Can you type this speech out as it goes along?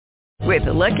With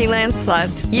the Lucky Land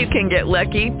Slots, you can get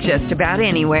lucky just about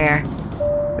anywhere.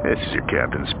 This is your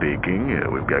captain speaking.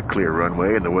 We've got clear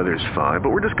runway and the weather's fine,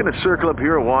 but we're just going to circle up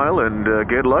here a while and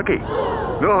get lucky.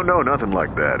 No, nothing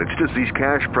like that. It's just these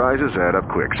cash prizes add up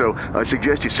quick. So I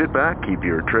suggest you sit back, keep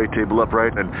your tray table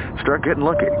upright, and start getting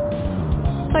lucky.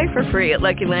 Play for free at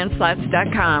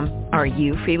LuckyLandSlots.com. Are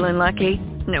you feeling lucky?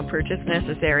 No purchase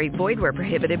necessary. Void where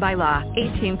prohibited by law.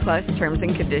 18 plus terms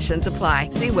and conditions apply.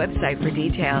 See website for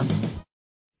details.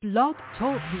 Blog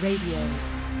Talk Radio.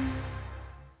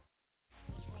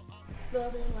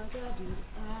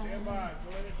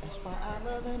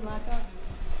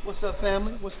 What's up,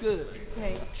 family? What's good?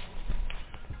 Hey.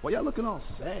 Well, y'all looking all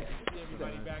sad.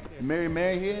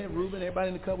 Mary here, Ruben, everybody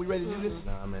in the cup. We ready to do this?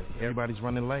 Nah, man. Everybody's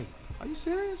running late. Are you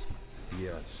serious?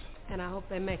 Yes. And I hope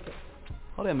they make it.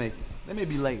 Oh, they'll make it. They may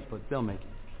be late, but they'll make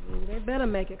it. They better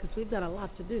make it, because we've got a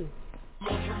lot to do.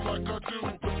 Love him like I do,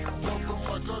 love him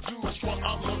like I do, that's why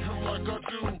I love him like I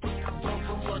do, love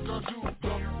him like I do,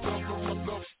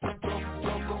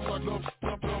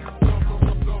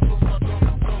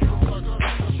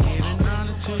 Giving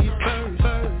honor to you first,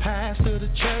 pastor the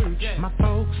church, my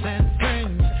folks and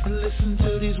friends, listen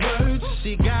to these words,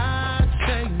 see God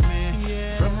save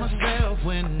me from myself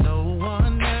when no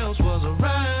one else was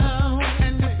around,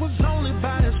 and it was only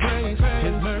by His grace,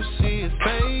 His mercy, His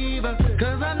favor,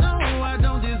 'cause I know I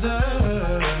don't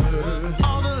deserve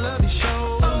all the love He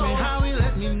showed me, how He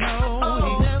let me know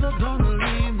He never gonna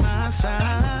leave my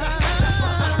side.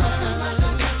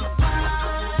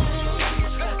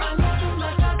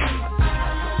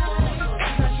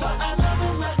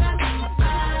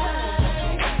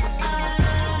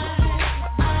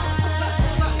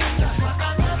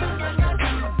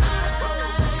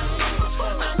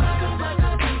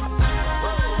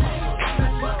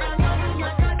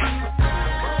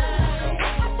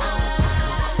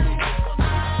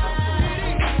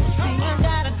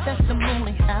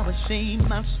 Saved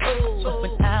my soul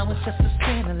when I was just a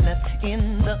sinner left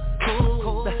in the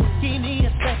cold. Gave me a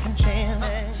second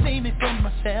chance, saved me from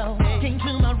myself, came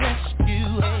to my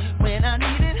rescue when I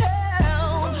needed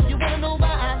help. You wanna know why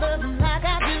I love Him like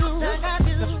I do?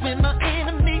 'Cause when my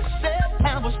enemy said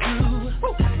I was through,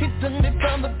 He took me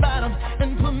from the bottom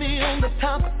and put me on the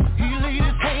top. He laid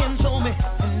His hands on me,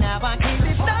 and now I can't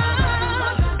be stopped.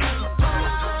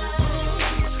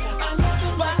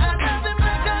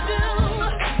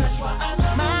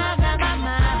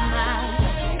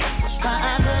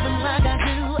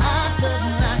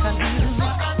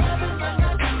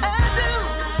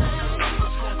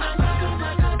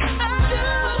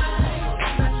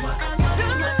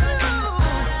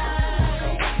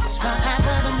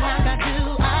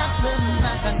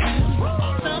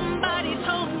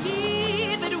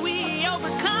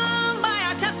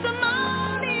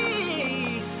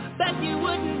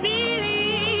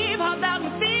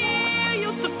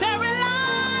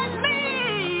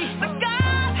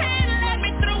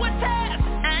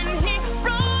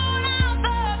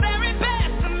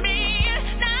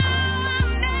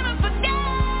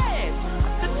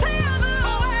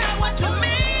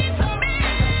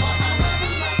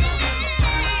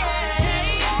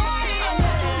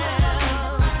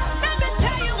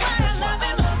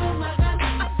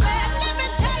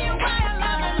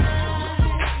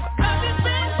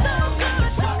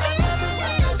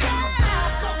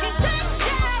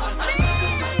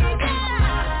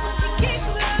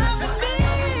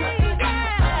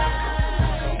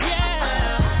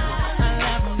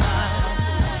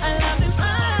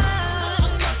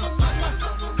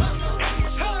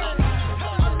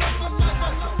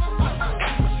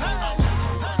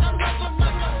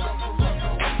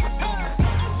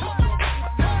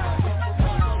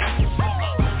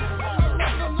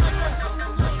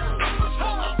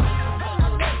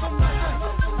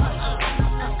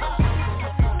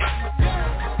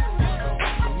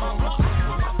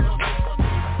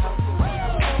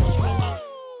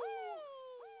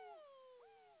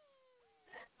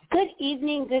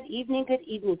 Good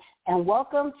evening, and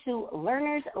welcome to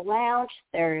Learner's Lounge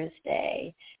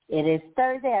Thursday. It is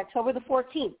Thursday, October the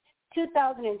 14th,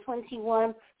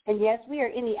 2021, and yes, we are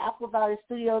in the Apple Valley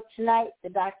studio tonight. The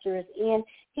doctor is in.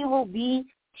 He will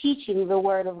be teaching the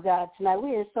Word of God tonight.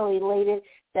 We are so elated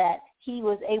that he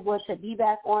was able to be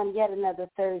back on yet another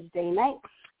Thursday night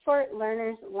for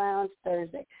Learner's Lounge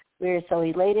Thursday. We are so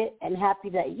elated and happy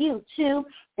that you, too,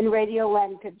 in Radio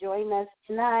Land could join us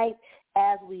tonight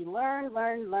as we learn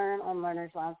on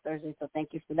Learner's Lounge Thursday. So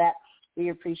thank you for that. We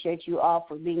appreciate you all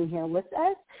for being here with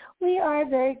us. We are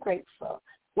very grateful.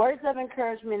 Words of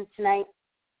encouragement tonight.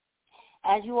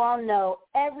 As you all know,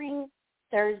 every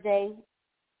Thursday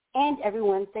and every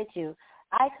Wednesday, too,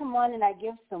 I come on and I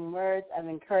give some words of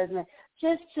encouragement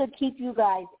just to keep you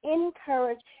guys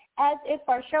encouraged, as if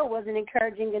our show wasn't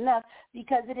encouraging enough,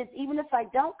 because it is. Even if I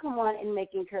don't come on and make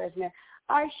encouragement,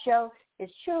 our show is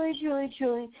truly, truly,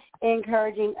 truly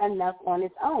encouraging enough on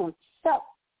its own. So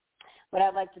what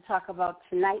I'd like to talk about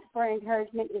tonight for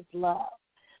encouragement is love.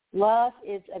 Love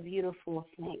is a beautiful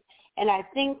thing. And I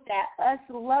think that us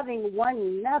loving one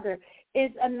another is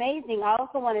amazing. I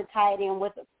also want to tie it in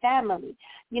with family.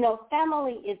 You know,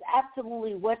 family is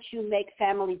absolutely what you make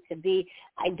family to be.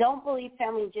 I don't believe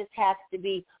family just has to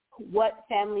be what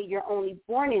family you're only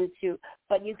born into,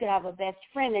 but you could have a best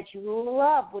friend that you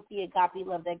love with the agape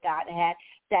love that God had,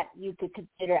 that you could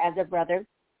consider as a brother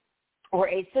or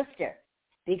a sister,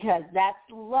 because that's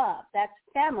love. That's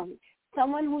family.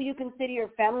 Someone who you consider your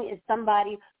family is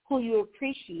somebody who you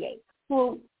appreciate,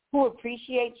 who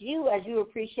appreciates you as you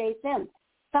appreciate them.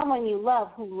 Someone you love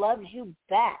who loves you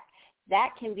back.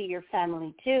 That can be your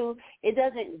family too. It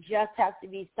doesn't just have to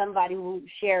be somebody who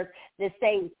shares the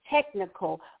same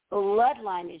technical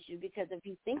bloodline as you, because if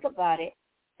you think about it,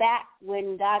 back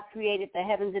when God created the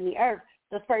heavens and the earth,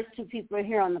 the first two people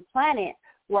here on the planet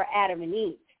were Adam and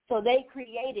Eve. So they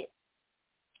created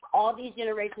all these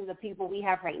generations of people we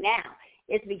have right now.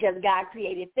 It's because God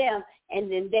created them,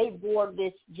 and then they bore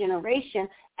this generation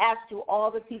as to all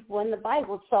the people in the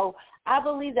Bible. So I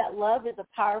believe that love is a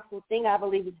powerful thing. I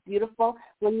believe it's beautiful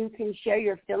when you can share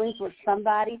your feelings with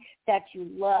somebody that you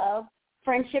love.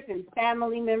 Friendship and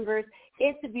family members,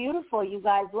 it's beautiful, you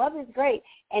guys. Love is great,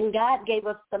 and God gave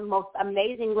us the most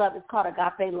amazing love. It's called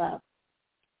agape love.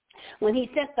 When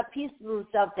he sent the peace of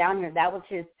himself down here, that was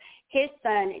his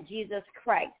son, Jesus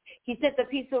Christ. He sent the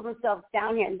peace of himself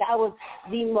down here, and that was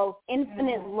the most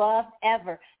infinite love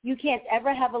ever. You can't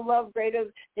ever have a love greater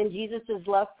than Jesus'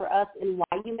 love for us. And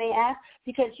why, you may ask?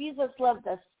 Because Jesus loved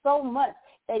us so much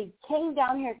that he came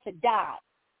down here to die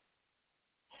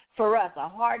for us, a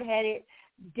hard-headed,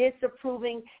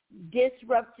 disapproving,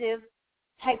 disruptive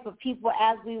type of people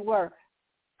as we were.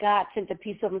 God sent the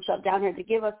peace of himself down here to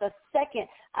give us a second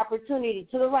opportunity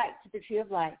to the right, to the tree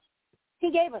of life.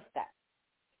 He gave us that.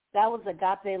 That was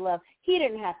agape love. He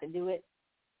didn't have to do it,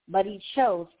 but he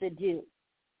chose to do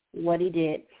what he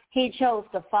did. He chose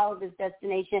to follow this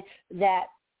destination that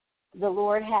the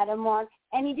Lord had him on,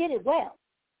 and he did it well.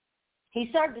 He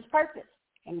served his purpose,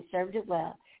 and he served it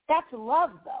well. That's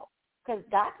love, though, because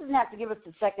God doesn't have to give us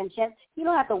a second chance. He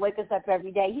don't have to wake us up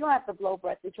every day. He don't have to blow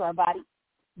breath into our body,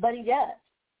 but he does.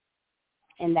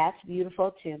 And that's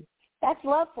beautiful, too. That's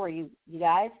love for you, you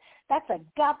guys. That's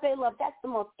agape love. That's the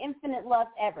most infinite love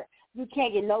ever. You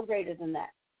can't get no greater than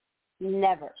that.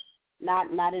 Never.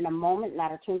 Not in a moment,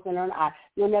 not a twinkling of an eye.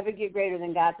 You'll never get greater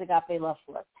than God's agape love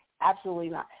for us. Absolutely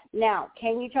not. Now,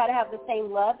 can you try to have the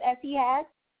same love as he has?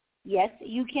 Yes,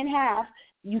 you can have.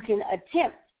 You can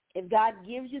attempt. If God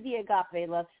gives you the agape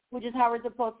love, which is how we're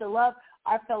supposed to love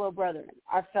our fellow brethren,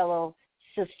 our fellow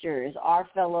sisters, our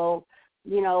fellow,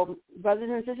 brothers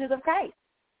and sisters of Christ.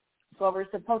 That's what we're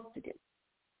supposed to do.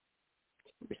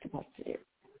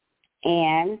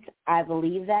 And I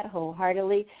believe that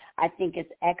wholeheartedly. I think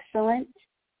it's excellent.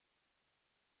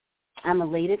 I'm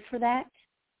elated for that.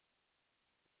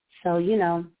 So,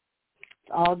 it's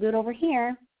all good over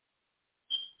here.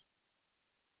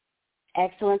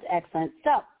 Excellent, excellent.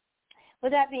 So,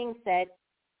 with that being said,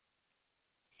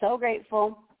 so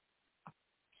grateful.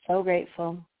 So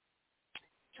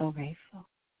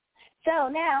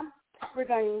now we're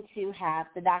going to have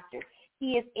the doctor.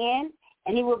 He is in,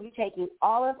 and he will be taking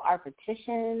all of our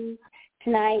petitions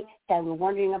tonight that we're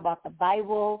wondering about the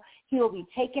Bible. He will be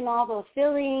taking all those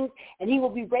feelings, and he will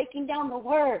be breaking down the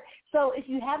word. So if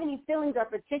you have any feelings or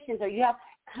petitions, or you have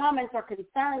comments or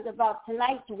concerns about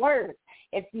tonight's word,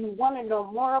 if you want to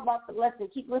know more about the lesson,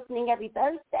 keep listening every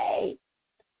Thursday.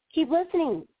 Keep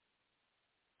listening.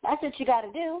 That's what you got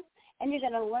to do, and you're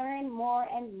going to learn more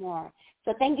and more.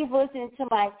 So thank you for listening to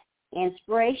my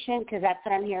inspiration, because that's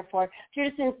what I'm here for,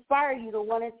 just to inspire you to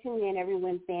want to tune in every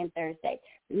Wednesday and Thursday.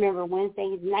 Remember,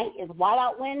 Wednesday night is Wild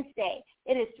Out Wednesday.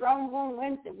 It is Throne Room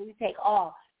Wednesday. We take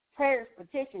all prayers,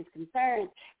 petitions, concerns.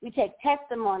 We take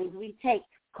testimonies. We take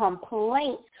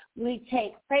complaints. We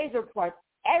take praise reports.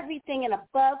 Everything and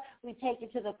above, we take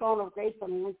it to the throne of grace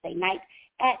on Wednesday night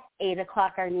at 8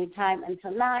 o'clock our new time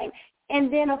until 9.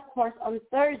 And then, of course, on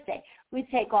Thursday, we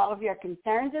take all of your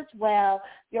concerns as well,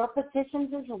 your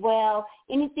petitions as well,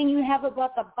 anything you have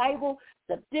about the Bible.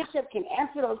 The bishop can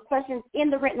answer those questions in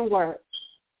the written word.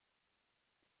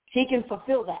 He can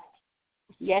fulfill that.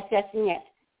 Yes, yes, and yes.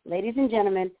 Ladies and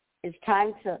gentlemen, it's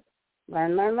time to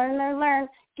learn.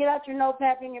 Get out your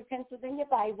notepad and your pencils and your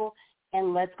Bible,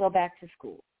 and let's go back to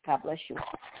school. God bless you.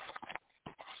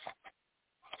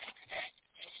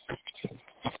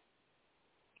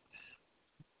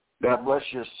 God bless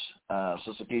you,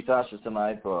 Sister Ketasha,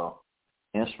 tonight for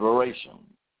inspiration.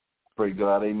 Pray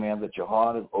God, amen, that your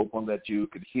heart is open, that you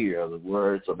could hear the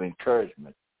words of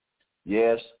encouragement.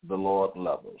 Yes, the Lord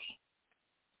loves us.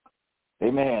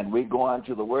 Amen. We go on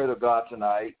to the Word of God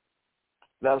tonight.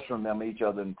 Let us remember each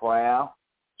other in prayer.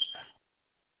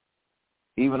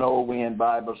 Even though we're in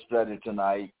Bible study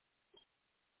tonight,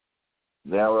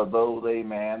 there are those,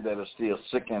 amen, that are still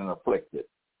sick and afflicted.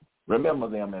 Remember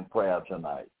them in prayer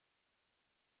tonight.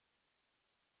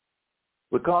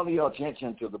 We call your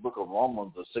attention to the book of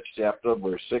Romans, the 6th chapter,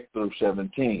 verse 6 through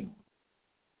 17,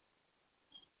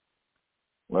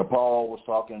 where Paul was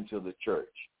talking to the church.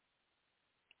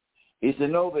 He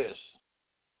said, know this,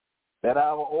 that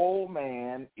our old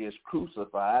man is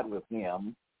crucified with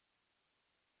him,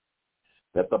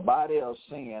 that the body of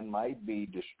sin might be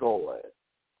destroyed,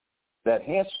 that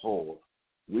henceforth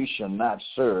we shall not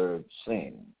serve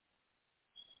sin.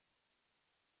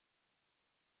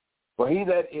 For he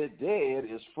that is dead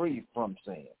is free from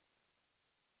sin.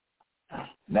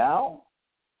 Now,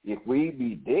 if we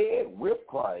be dead with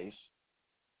Christ,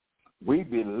 we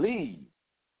believe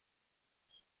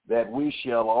that we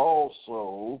shall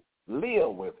also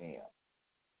live with him,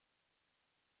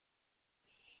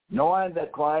 knowing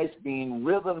that Christ, being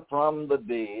risen from the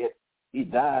dead, he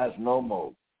dies no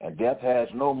more, and death has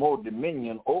no more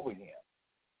dominion over him.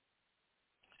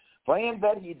 For in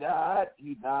that he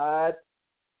died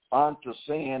unto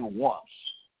sin once.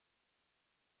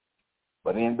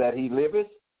 But in that he liveth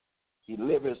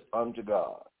unto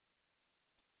God.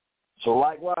 So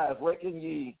likewise, reckon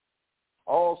ye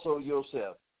also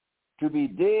yourself to be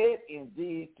dead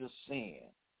indeed to sin,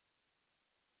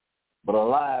 but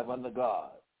alive unto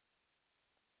God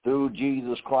through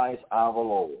Jesus Christ our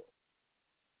Lord.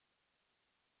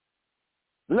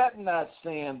 Let not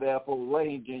sin therefore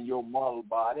reign in your mortal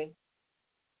body,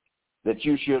 that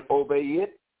you should obey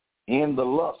it in the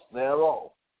lust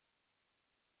thereof.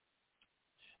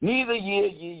 Neither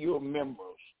yield ye your members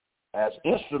as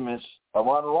instruments of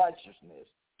unrighteousness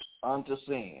unto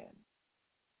sin,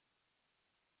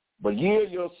 but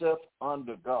yield yourself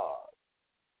unto God,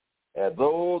 as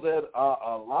those that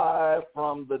are alive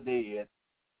from the dead,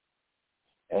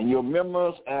 and your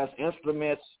members as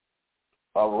instruments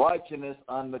of righteousness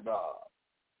unto God.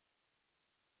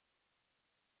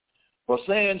 For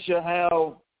sin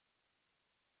shall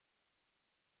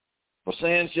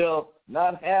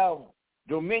not have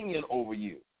dominion over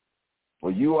you,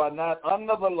 for you are not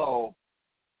under the law,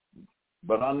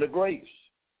 but under grace.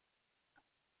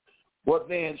 What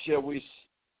then shall we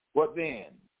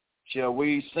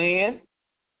sin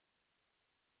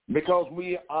because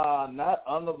we are not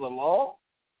under the law,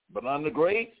 but under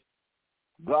grace?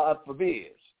 God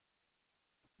forbids.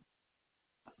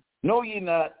 Know ye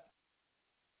not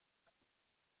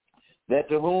that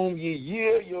to whom ye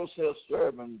yield yourselves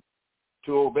servants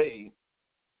to obey,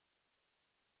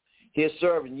 his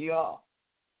servant ye are?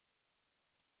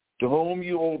 To whom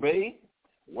you obey,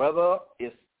 whether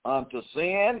it's unto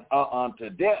sin or unto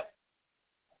death,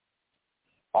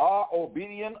 are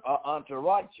obedient or unto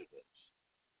righteousness.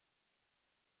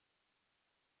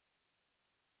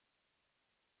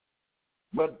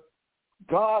 But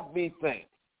God be thanked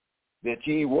that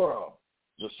ye were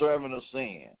the servant of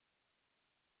sin,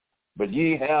 but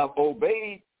ye have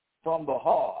obeyed from the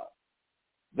heart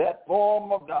that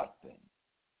form of doctrine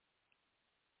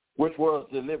which was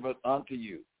delivered unto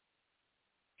you.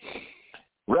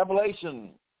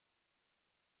 Revelation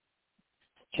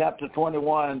chapter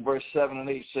 21, verse 7 and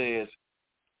 8 says,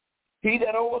 he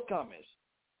that overcometh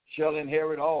shall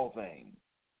inherit all things,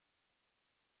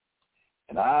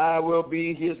 and I will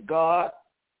be his God,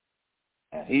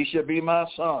 and he shall be my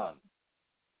son.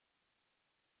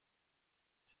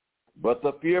 But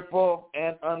the fearful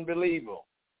and unbeliever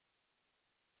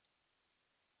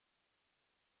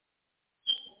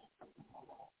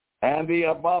and the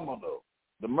abominable,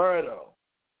 the murderer,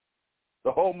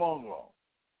 the whoremonger,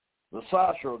 the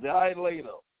sorcerer, the idolater,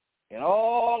 and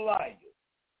all liars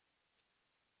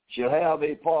shall have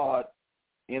a part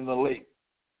in the lake,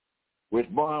 which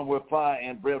burn with fire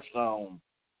and brimstone,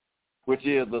 which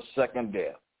is the second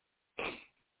death.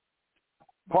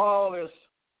 Paul is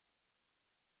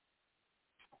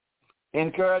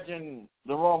encouraging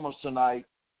the Romans tonight,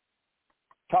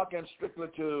 talking strictly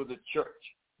to the church.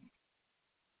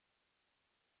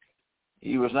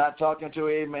 He was not talking to,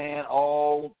 amen,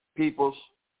 all peoples,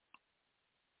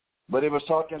 but he was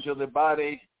talking to the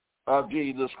body of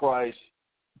Jesus Christ.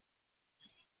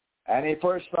 And he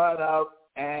first started out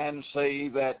and say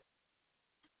that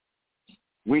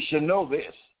we should know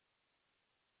this,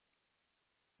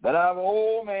 that our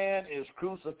old man is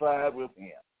crucified with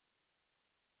him.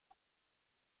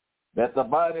 that the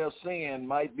body of sin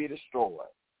might be destroyed,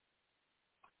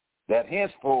 that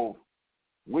henceforth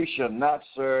we should not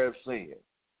serve sin.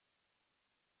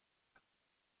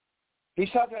 He's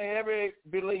talking to every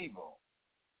believer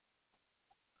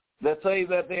that say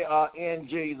that they are in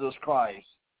Jesus Christ.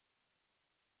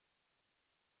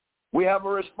 We have a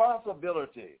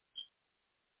responsibility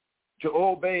to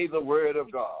obey the word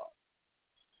of God.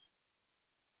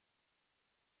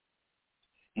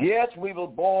 Yes, we were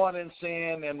born in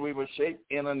sin and we were shaped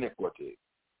in iniquity.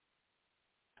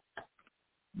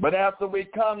 But after we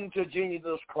come to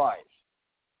Jesus Christ,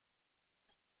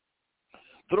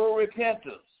 through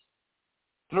repentance,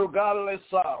 through godly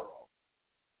sorrow,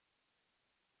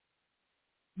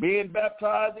 being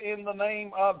baptized in the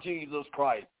name of Jesus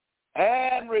Christ,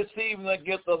 and receiving the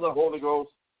gift of the Holy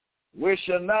Ghost, we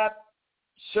shall not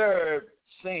serve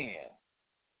sin.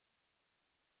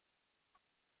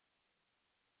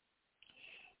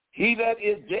 He that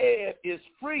is dead is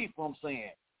free from sin.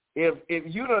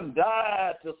 If you done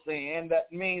died to sin,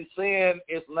 that means sin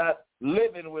is not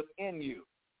living within you.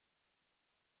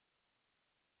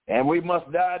 And we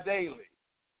must die daily.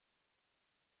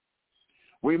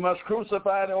 We must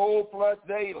crucify the old flesh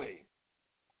daily,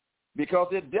 because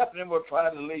it definitely will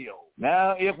try to live.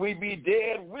 Now, if we be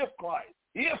dead with Christ,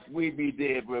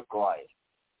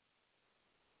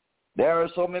 there are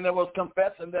so many of us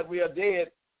confessing that we are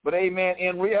dead, but amen,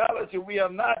 in reality, we are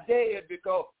not dead,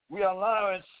 because we are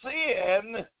allowing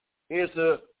sin is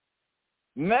to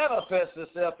manifest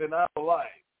itself in our life.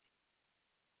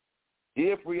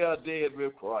 If we are dead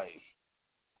with Christ,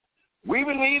 we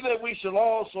believe that we shall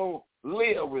also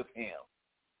live with him.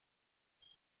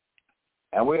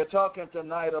 And we're talking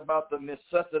tonight about the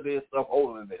necessities of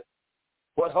holiness.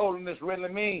 What holiness really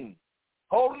means.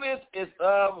 Holiness is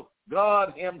of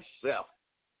God himself.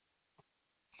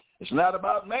 It's not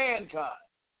about mankind.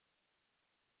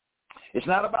 It's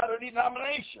not about a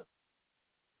denomination.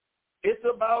 It's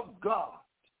about God.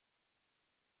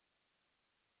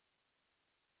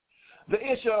 The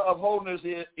issue of holiness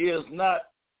is not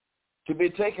to be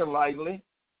taken lightly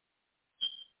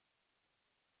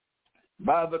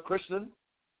by the Christian.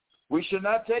 We should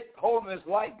not take holiness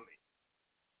lightly.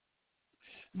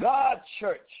 God's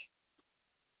church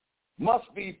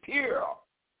must be pure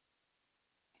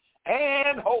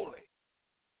and holy,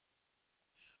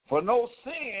 for no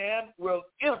sin will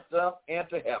enter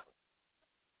into heaven.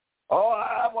 Oh,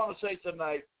 I want to say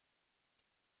tonight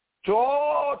to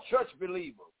all church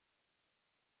believers,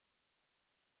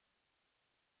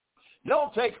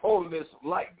 don't take holiness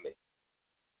lightly.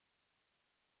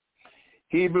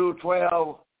 Hebrews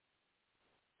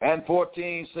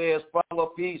 12:14 says,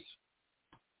 follow peace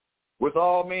with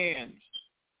all men,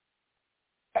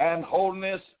 and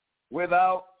holiness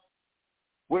without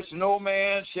which no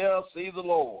man shall see the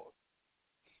Lord.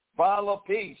 Follow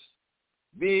peace,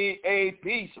 be a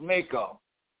peacemaker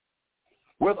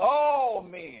with all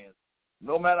men,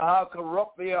 no matter how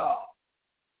corrupt they are.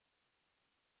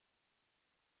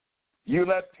 You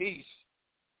let peace,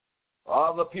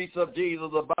 or the peace of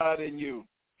Jesus, abide in you.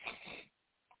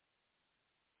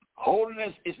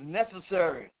 Holiness is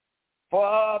necessary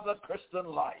for the Christian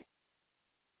life.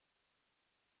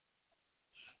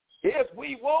 If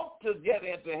we want to get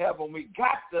into heaven, we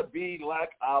got to be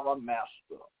like our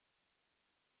master.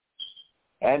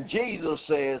 And Jesus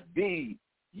says, be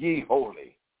ye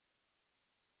holy.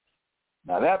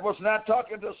 Now that was not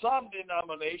talking to some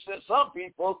denominations, some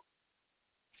people.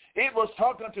 It was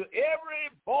talking to every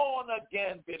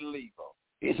born-again believer.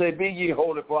 He said, be ye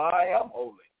holy, for I am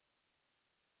holy.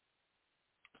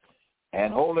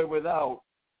 And holy without,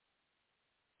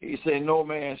 he said, no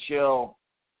man shall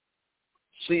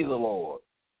see the Lord.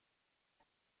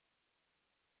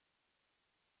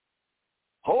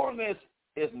 Holiness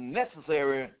is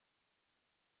necessary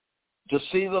to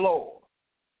see the Lord.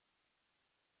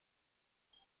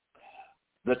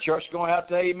 The church going to have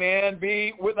to, amen,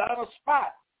 be without a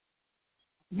spot.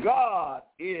 God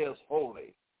is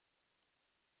holy.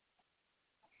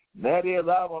 That is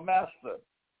our master.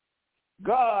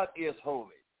 God is holy.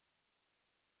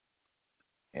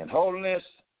 And holiness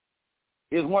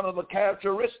is one of the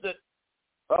characteristics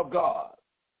of God.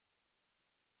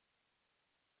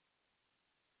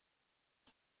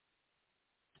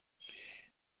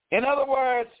 In other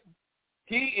words,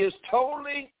 he is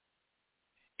totally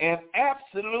and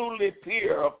absolutely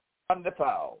pure,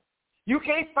 undefiled. You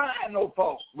can't find no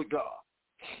fault with God.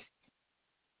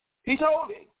 He's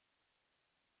holy.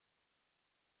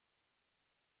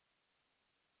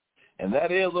 And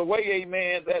that is the way,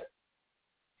 amen, that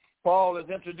Paul is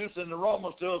introducing the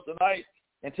Romans to us tonight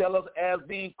and tell us as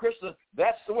being Christians,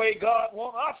 that's the way God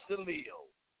wants us to live.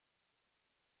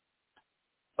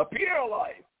 a pure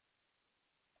life,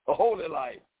 a holy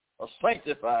life, a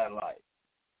sanctified life.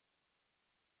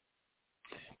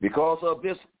 Because of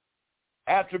this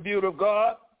attribute of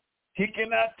God, he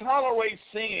cannot tolerate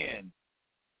sin.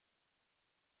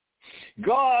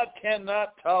 God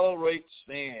cannot tolerate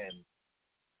sin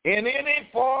in any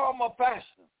form or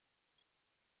fashion.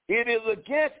 It is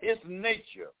against his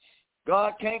nature.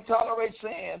 God can't tolerate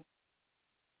sin.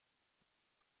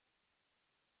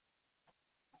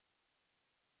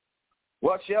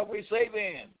 What shall we say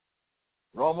then?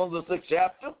 Romans the 6th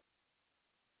chapter.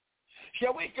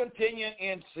 Shall we continue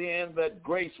in sin that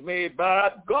grace may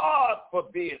abound? God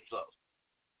forbids us.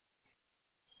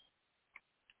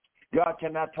 God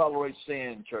cannot tolerate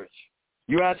sin, church.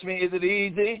 You ask me, is it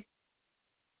easy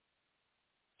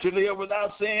to live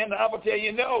without sin? I will tell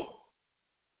you no.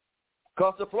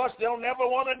 Because the flesh don't never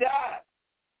want to die.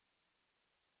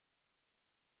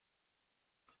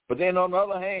 But then on the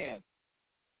other hand,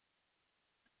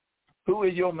 who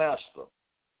is your master?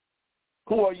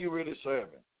 Who are you really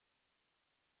serving?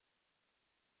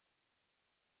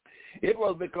 It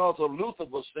was because of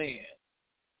Lucifer's sin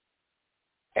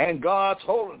and God's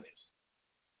holiness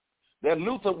that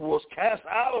Lucifer was cast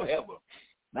out of heaven.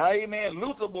 Now, amen,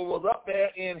 Lucifer was up there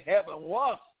in heaven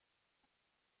once.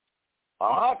 An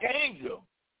archangel,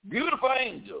 beautiful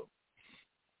angel.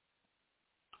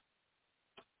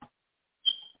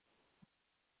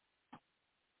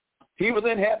 He was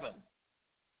in heaven.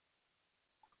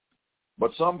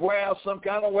 But somewhere, some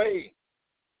kind of way,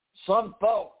 some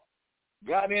thought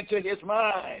got into his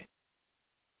mind.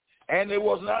 And it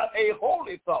was not a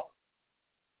holy thought.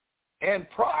 And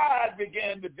pride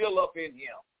began to build up in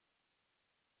him.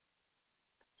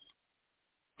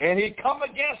 And he come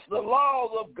against the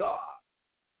laws of God.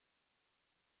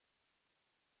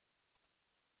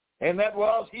 And that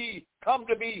was he come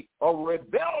to be a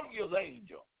rebellious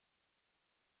angel.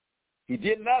 He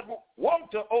did not want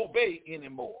to obey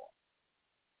anymore.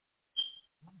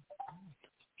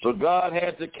 So God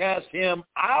had to cast him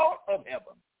out of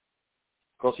heaven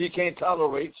because he can't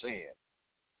tolerate sin.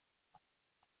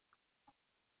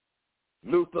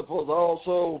 Lucifer was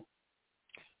also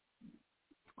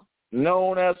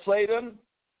known as Satan.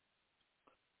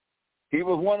 He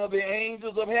was one of the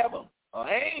angels of heaven, an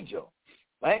angel.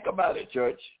 Think about it,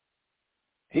 church.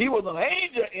 He was an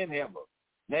angel in heaven.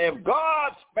 Now, if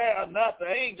God spared not the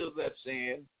angels that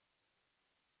sinned,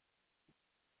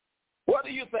 what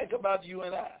do you think about you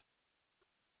and I?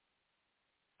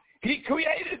 He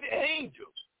created the angels.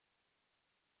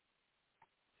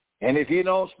 And if he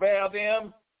don't spare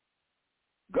them,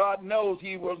 God knows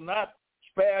he will not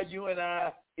spare you and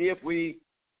I if we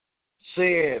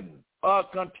sin or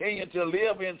continue to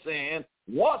live in sin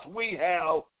once we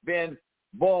have been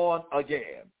born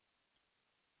again.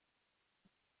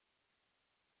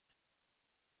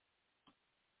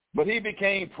 But he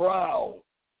became proud.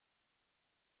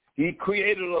 He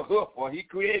created a hoof, or he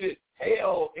created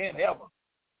hell in heaven.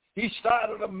 He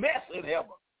started a mess in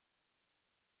heaven.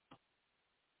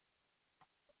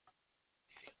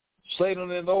 Satan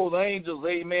and those angels,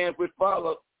 amen, which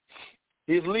followed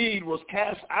his lead, was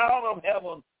cast out of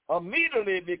heaven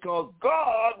immediately because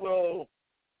God will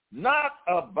not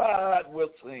abide with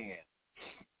sin.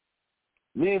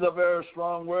 These are very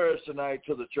strong words tonight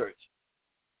to the church.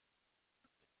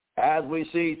 As we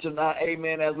see tonight,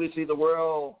 amen, as we see the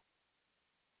world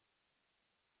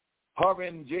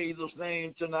hovering Jesus'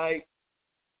 name tonight,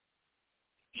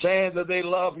 saying that they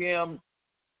love him,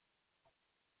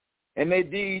 and their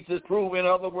deeds is proven. In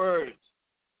other words,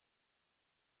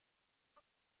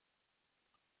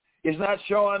 it's not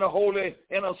showing a holy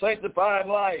and a sanctified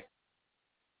life.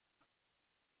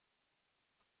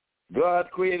 God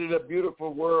created a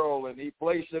beautiful world, and he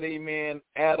placed it, amen,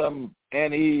 Adam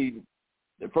and Eve,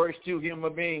 the first two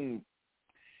human beings,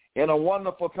 in a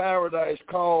wonderful paradise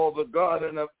called the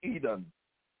Garden of Eden.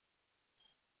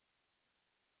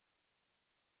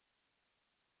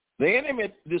 The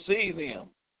enemy deceived them.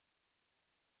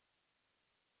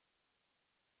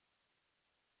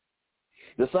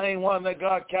 The same one that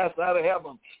God cast out of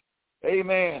heaven.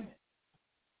 Amen.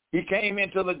 He came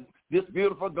into this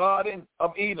beautiful Garden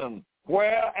of Eden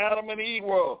where Adam and Eve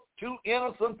were, two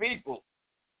innocent people.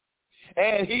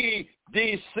 And he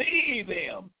deceived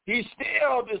them. He's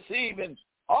still deceiving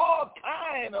all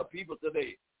kinds of people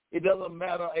today. It doesn't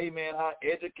matter, amen, how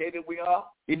educated we are.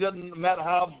 It doesn't matter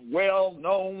how well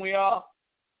known we are.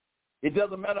 It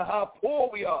doesn't matter how poor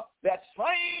we are. That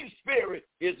same spirit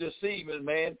is deceiving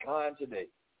mankind today.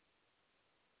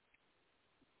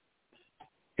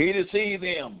 He deceived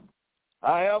them,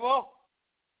 however,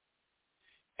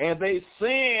 and they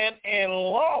sinned and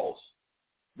lost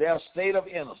their state of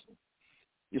innocence.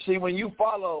 You see, when you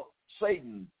follow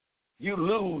Satan, you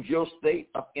lose your state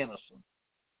of innocence.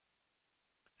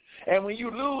 And when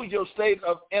you lose your state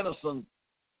of innocence,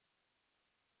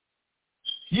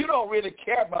 you don't really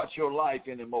care about your life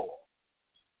anymore.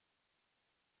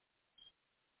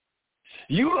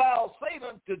 You allow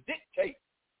Satan to dictate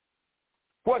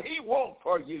what he wants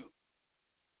for you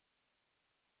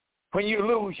when you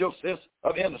lose your sense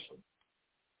of innocence.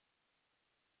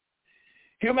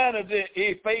 Humanity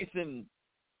is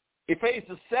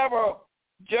faces several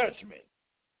judgments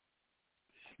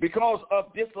because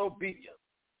of disobedience.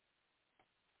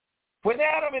 When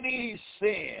Adam and Eve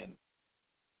sinned,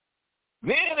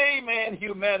 then, amen,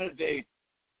 humanity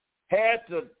had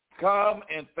to come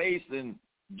and face in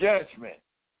judgment.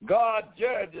 God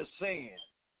judges sin.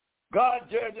 God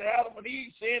judged Adam and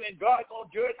Eve sin, and God's going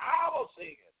to judge our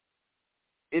sin.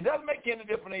 It doesn't make any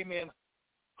difference, amen,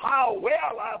 how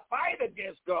well I fight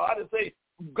against God and say,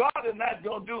 God is not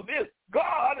going to do this.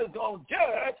 God is going to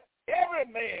judge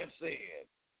every man's sin.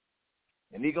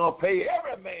 And he's going to pay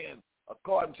every man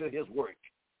according to his work.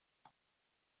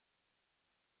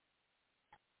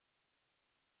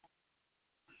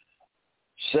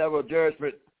 Several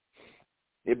judgments,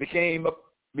 it became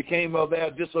of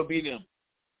their disobedience.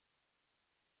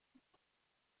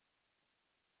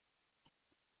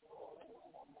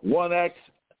 One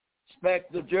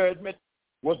aspect of judgment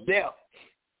was death.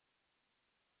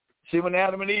 See, when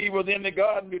Adam and Eve was in the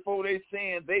garden before they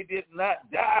sinned, they did not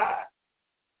die.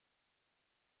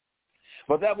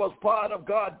 But that was part of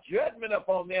God's judgment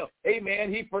upon them.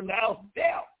 Amen. He pronounced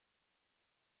death.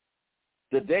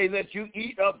 The day that you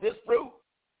eat of this fruit,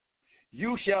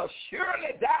 you shall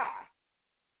surely die.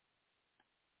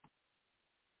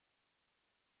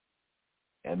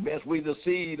 And as we the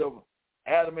seed of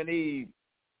Adam and Eve,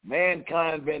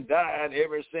 mankind been dying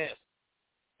ever since.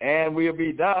 And we'll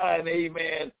be dying,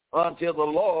 amen, until the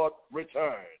Lord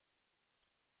returns.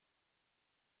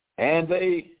 And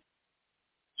they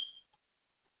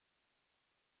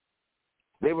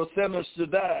were sentenced to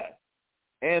die.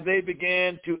 And they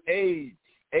began to age.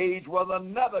 Age was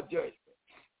another judgment.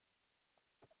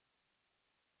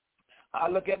 I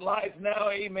look at life now,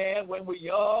 amen, when we're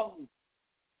young.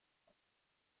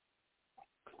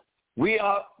 We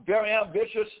are very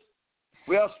ambitious.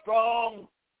 We are strong.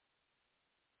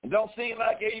 It don't seem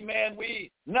like, amen,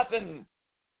 nothing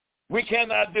we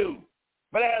cannot do.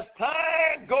 But as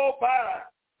time goes by,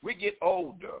 we get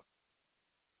older.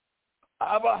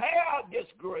 Our hair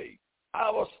gets gray.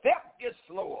 Our step gets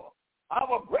slower.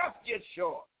 Our breath gets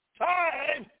short.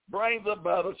 Time brings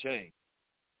about a change.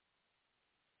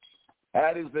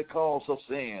 That is because of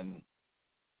sin.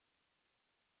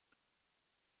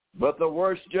 But the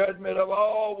worst judgment of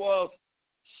all was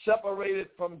separated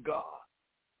from God.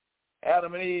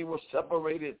 Adam and Eve were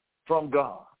separated from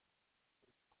God.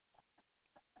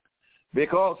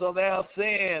 Because of their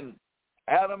sin,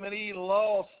 Adam and Eve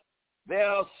lost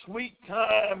their sweet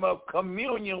time of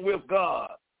communion with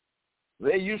God.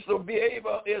 They used to be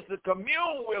able to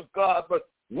commune with God, but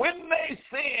when they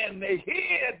sinned, they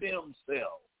hid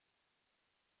themselves.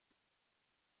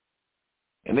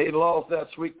 And they lost that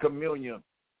sweet communion,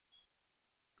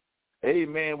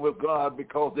 amen, with God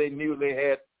because they knew they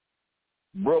had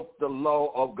broke the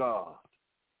law of God.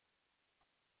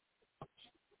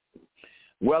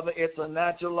 Whether it's a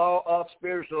natural law or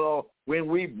spiritual law, when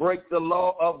we break the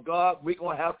law of God, we're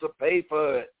going to have to pay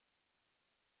for it.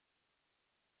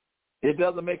 It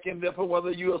doesn't make any difference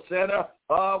whether you're a sinner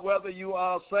or whether you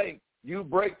are a saint. You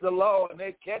break the law and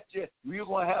they catch you, you're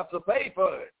going to have to pay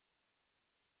for it.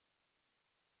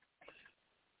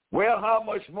 Well, how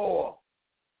much more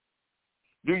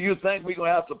do you think we're going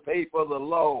to have to pay for the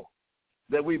law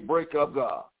that we break of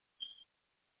God?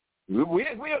 We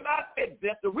are not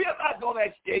exempted. We are not going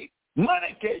to escape.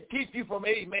 Money can't keep you from,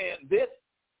 amen, this.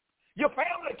 Your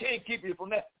family can't keep you from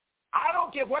that. I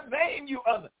don't care what name you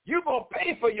under. You're going to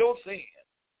pay for your sin.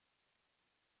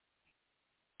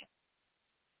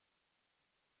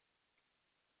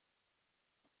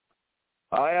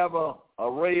 However,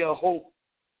 a ray of hope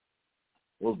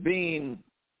was being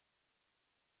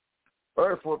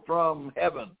earthward from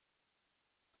heaven.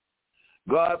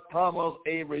 God promised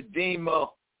a redeemer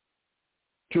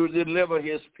to deliver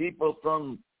his people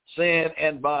from sin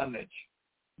and bondage.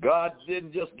 God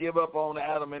didn't just give up on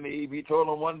Adam and Eve. He told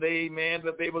them one day, amen,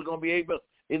 that they were going to be able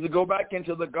to go back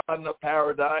into the Garden of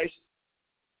Paradise.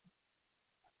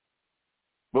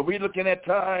 But we're looking at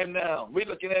time now. We're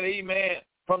looking at, amen,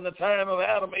 from the time of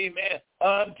Adam, amen,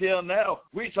 until now.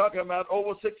 We're talking about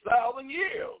over 6,000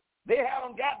 years. They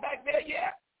haven't got back there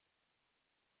yet.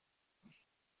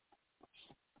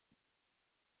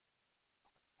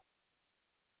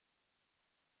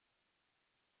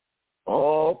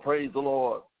 Oh, praise the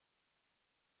Lord.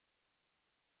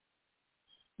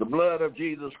 The blood of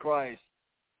Jesus Christ,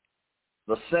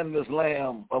 the sinless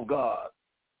Lamb of God.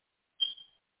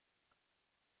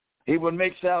 He would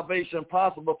make salvation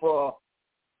possible for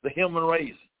the human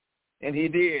race, and he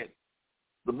did.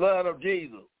 The blood of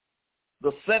Jesus,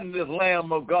 the sinless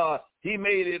Lamb of God, he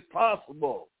made it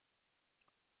possible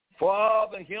for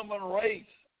the human race.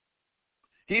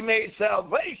 He made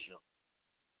salvation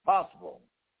possible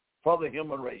for the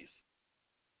human race.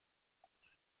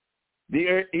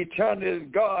 The eternal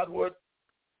God would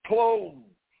clothe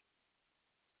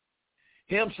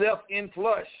himself in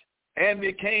flesh and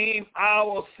became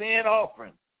our sin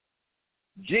offering.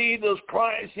 Jesus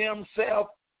Christ himself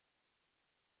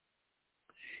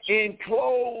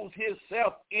enclosed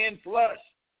himself in flesh.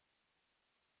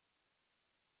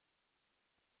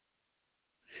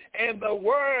 And the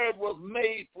Word was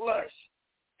made flesh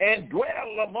and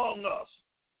dwelled among us.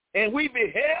 And we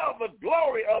beheld the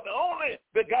glory of the only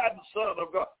begotten Son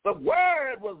of God. The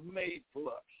Word was made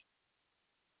flesh.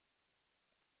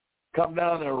 Come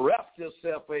down and wrap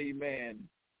yourself, amen,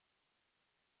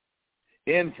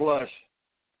 in flesh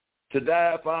to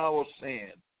die for our sin.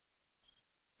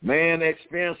 Man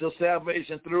experiences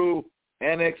salvation through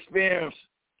an experience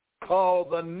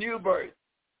called the new birth.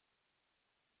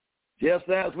 Just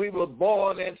as we were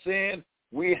born in sin,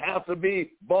 we have to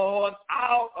be born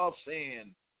out of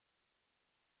sin.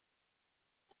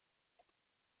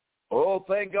 Oh,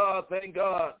 thank God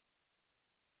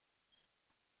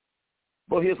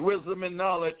for his wisdom and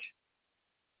knowledge.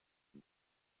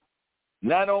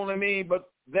 Not only me,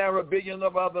 but there are billions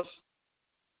of others.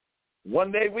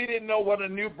 One day we didn't know what a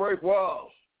new birth was.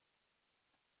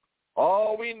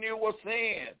 All we knew was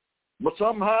sin. But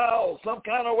somehow, some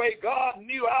kind of way, God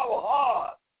knew our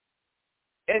heart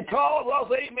and called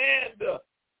us, amen, to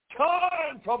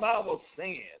turn from our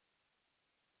sin.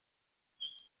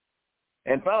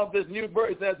 And found this new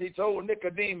birth, as he told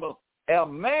Nicodemus, a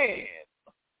man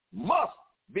must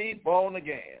be born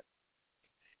again.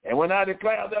 And when I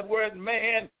declare that word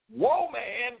man,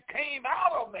 woman came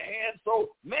out of man, so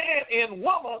man and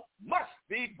woman must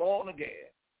be born again.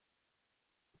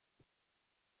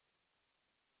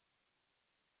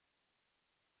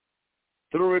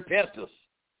 Through repentance.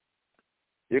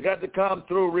 You got to come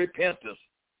through repentance.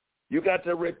 You got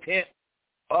to repent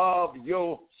of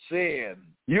your sin.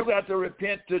 You got to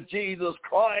repent to Jesus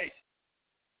Christ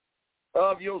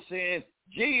of your sin.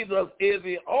 Jesus is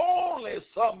the only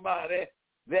somebody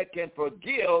that can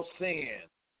forgive sin.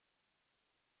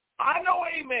 I know,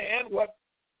 amen, what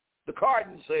the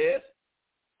Cardinal says.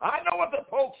 I know what the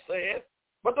Pope says,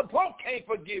 but the Pope can't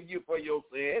forgive you for your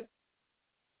sin.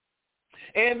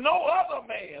 And no other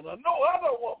man or no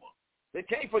other woman that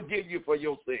can't forgive you for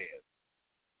your sin.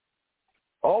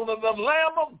 Only the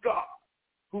Lamb of God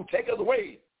who taketh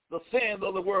away the sins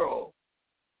of the world,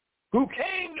 who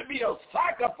came to be a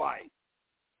sacrifice.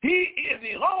 He is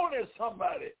the only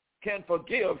somebody can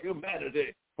forgive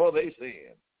humanity for their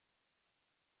sin.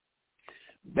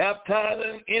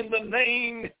 Baptizing in the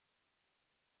name,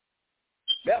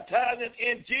 baptizing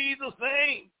in Jesus'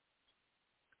 name,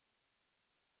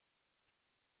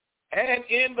 and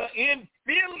in the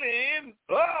infilling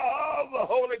of the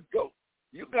Holy Ghost.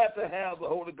 You got to have the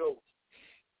Holy Ghost.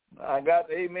 I got,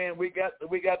 amen, we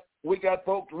got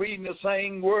folks reading the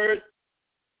same word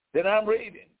that I'm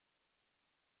reading.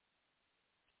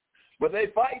 But they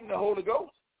fighting the Holy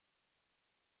Ghost.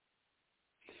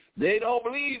 They don't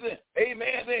believe that,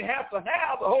 amen, they have to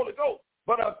have the Holy Ghost.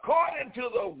 But according to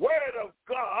the word of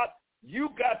God,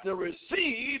 you got to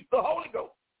receive the Holy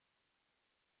Ghost.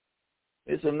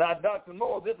 This is not Dr.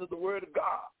 Moore. This is the word of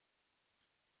God.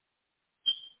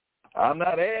 I'm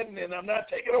not adding and I'm not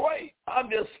taking away. I'm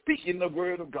just speaking the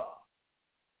word of God.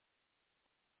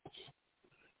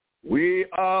 We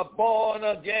are born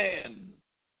again.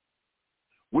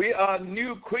 We are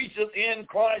new creatures in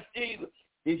Christ Jesus.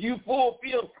 If you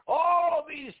fulfill all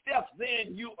these steps,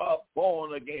 then you are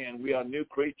born again. We are new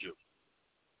creatures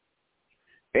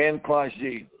in Christ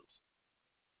Jesus.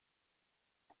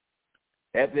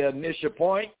 At the initial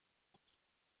point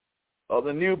of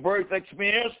the new birth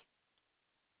experience,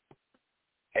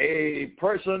 a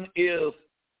person is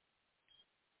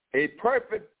a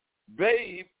perfect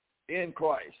babe in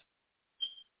Christ.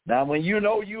 Now, when you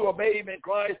know you are a babe in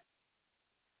Christ,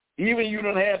 even you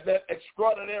don't have that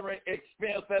extraordinary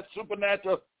experience, that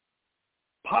supernatural,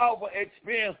 powerful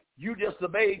experience, you just a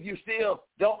babe. You still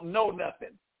don't know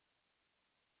nothing.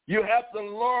 You have to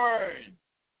learn.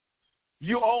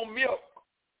 You own milk.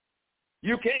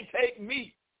 You can't take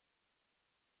meat.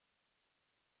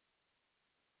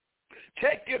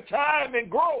 Take your time and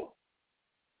grow.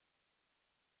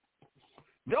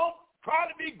 Don't try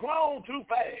to be grown too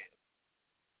fast.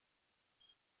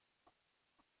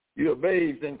 You're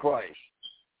babes in Christ,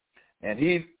 and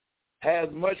he has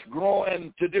much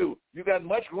growing to do. You got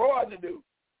much growing to do.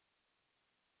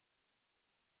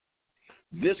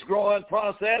 This growing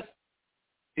process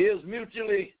is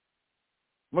mutually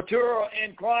mature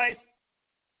in Christ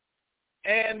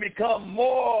and become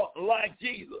more like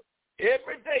Jesus.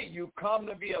 Every day you come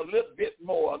to be a little bit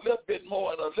more, a little bit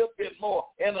more, and a little bit more,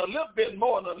 and a little bit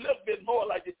more, and a little bit more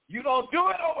like this. You don't do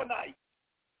it overnight.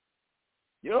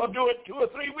 You don't do it 2 or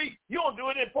 3 weeks. You don't do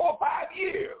it in 4 or 5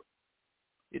 years.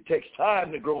 It takes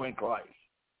time to grow in Christ.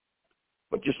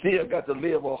 But you still got to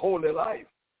live a holy life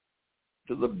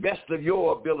to the best of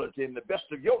your ability and the best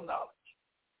of your knowledge.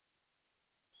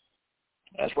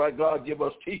 That's why God give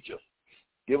us teachers,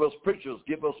 give us preachers,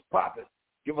 give us prophets,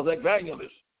 give us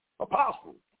evangelists,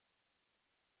 apostles.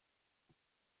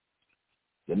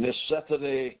 The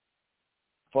necessity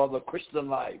for the Christian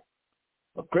life.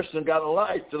 A Christian got a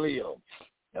life to live.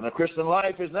 And a Christian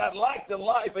life is not like the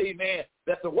life, amen,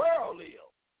 that the world lives.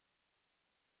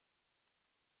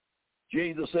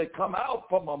 Jesus said, come out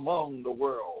from among the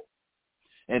world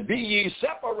and be ye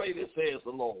separated, says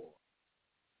the Lord.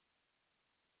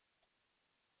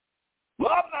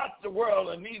 Love not the world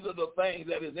and neither the things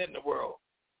that is in the world.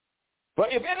 For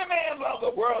if any man love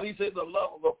the world, he says the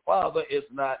love of the Father is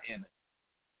not in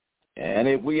it. And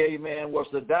if we, amen, was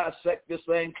to dissect this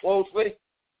thing closely,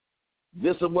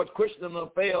 this is what Christians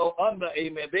have failed under,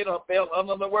 amen. They don't fail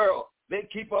under the world. They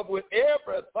keep up with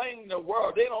everything in the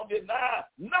world. They don't deny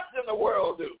nothing the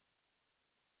world do.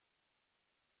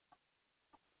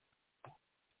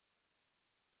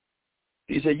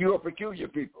 He said, you're a peculiar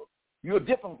people. You're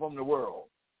different from the world.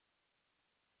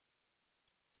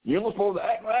 You're not supposed to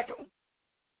act like them,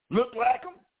 look like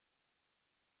them.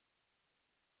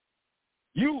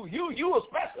 You are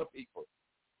special people.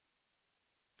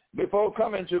 Before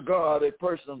coming to God, a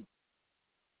person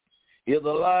is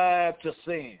alive to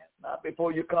sin. Not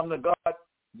before you come to God,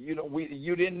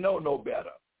 you didn't know no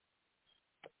better.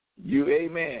 You,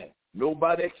 amen.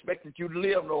 Nobody expected you to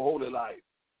live no holy life.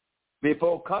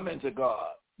 Before coming to God,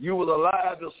 you was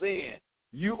alive to sin.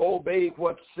 You obeyed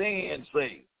what sin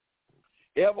said.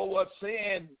 Ever what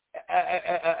sin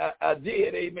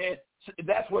did, amen,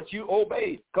 that's what you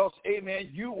obeyed. Because,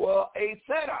 amen, you were a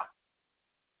sinner.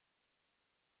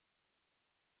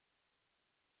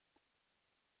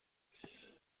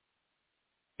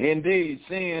 Indeed,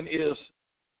 sin is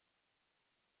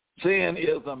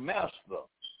a master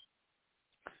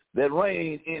that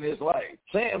reigns in his life.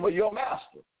 Sin was your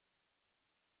master.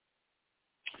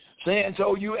 Sin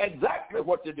told you exactly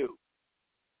what to do.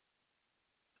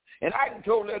 And I can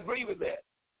totally agree with that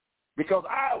because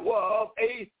I was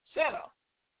a sinner.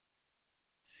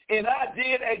 And I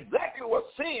did exactly what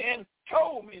sin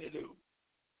told me to do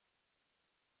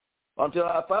until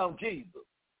I found Jesus.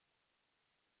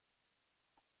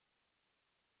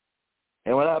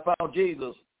 And when I found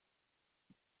Jesus,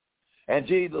 and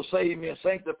Jesus saved me and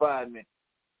sanctified me,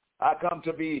 I come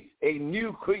to be a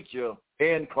new creature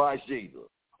in Christ Jesus.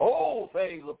 Old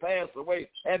things are passed away,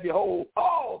 and behold,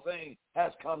 all things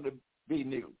has come to be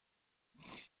new.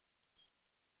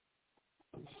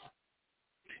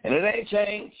 And it ain't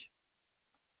changed.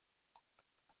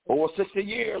 Over 60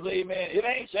 years, amen, it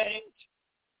ain't changed.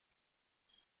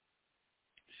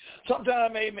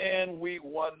 Sometimes, amen, we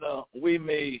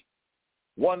may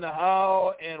wonder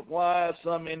how and why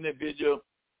some individual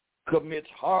commits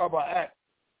horrible acts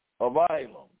of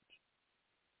violence.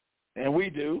 And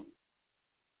we do.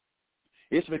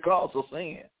 It's because of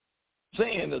sin.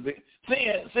 Sin does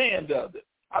it.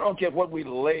 I don't care what we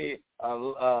lay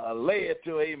it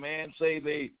to, amen, say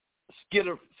they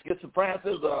schizophrenic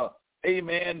or,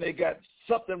 amen, they got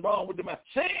something wrong with them.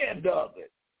 Sin does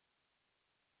it.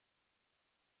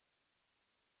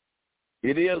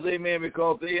 It is, amen,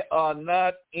 because they are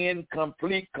not in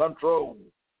complete control.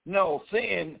 No,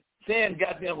 sin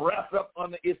got them wrapped up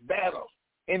under its battles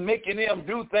and making them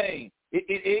do things.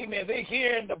 Amen. They're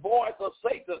hearing the voice of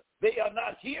Satan. They are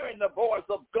not hearing the voice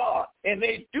of God. And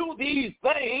they do these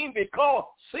things because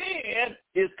sin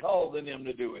is causing them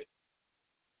to do it.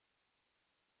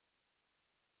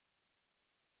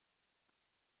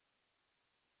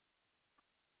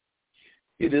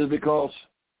 It is because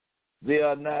they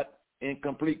are not in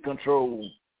complete control.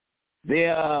 They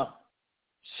are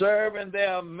serving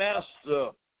their master,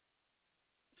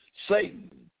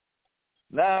 Satan.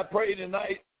 Now I pray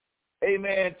tonight,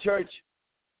 amen, church,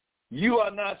 you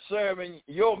are not serving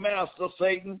your master,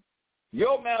 Satan.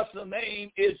 Your master's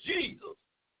name is Jesus.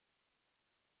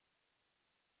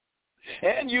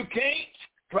 And you can't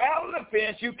straddle the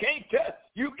fence. You can't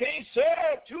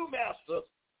serve two masters.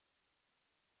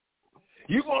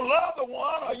 You're going to love the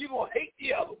one or you're going to hate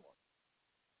the other one.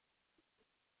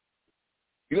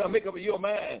 You got to make up your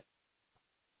mind.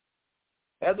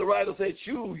 As the writer said,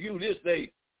 choose you this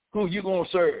day who you going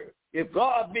to serve. If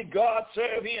God be God,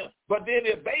 serve him. But then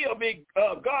if Baal be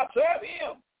God, serve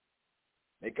him.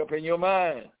 Make up in your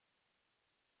mind.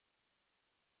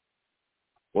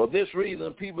 For this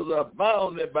reason, people are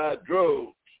bounded by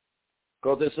drugs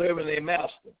because they're serving their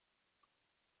master.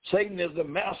 Satan is the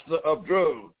master of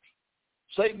drugs.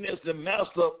 Satan is the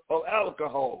master of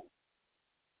alcohol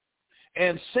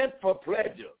and sinful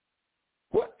pleasure.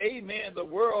 What, amen, the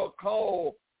world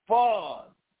call fun.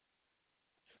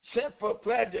 Sinful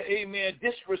pleasure, amen,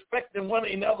 disrespecting one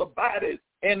another's bodies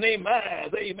and their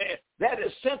minds, amen. That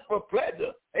is sinful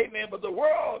pleasure, amen, but the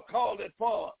world called it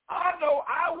fun. I know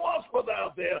I once was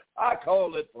out there. I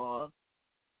call it fun.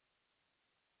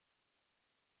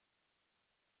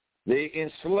 They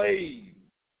enslave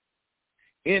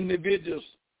individuals,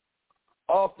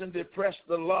 often depress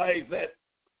the life that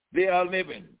they are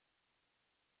living.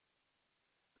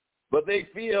 But they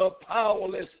feel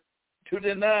powerless to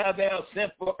deny their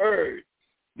sinful urge.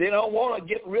 They don't want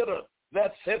to get rid of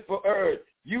that sinful urge.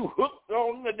 You hooked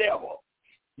on the devil.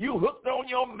 You hooked on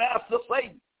your master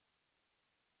Satan.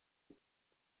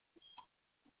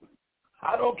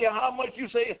 I don't care how much you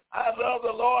say, I love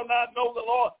the Lord and I know the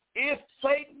Lord. If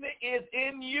Satan is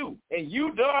in you and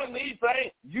you doing these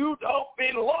things, you don't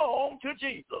belong to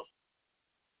Jesus.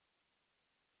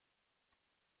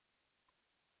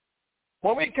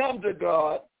 When we come to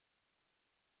God,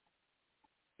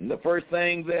 the first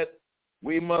thing that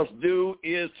we must do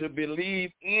is to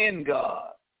believe in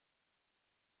God.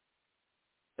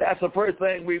 That's the first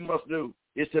thing we must do,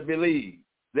 is to believe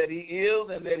that he is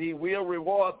and that he will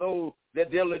reward those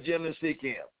that diligently seek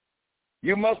him.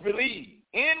 You must believe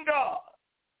in God.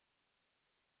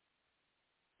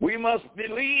 We must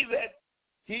believe that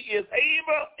he is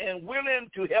able and willing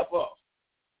to help us.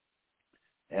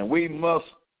 And we must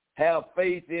have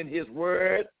faith in his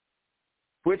word,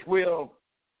 which will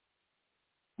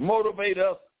motivate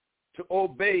us to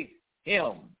obey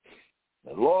him.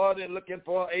 The Lord is looking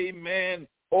for a man,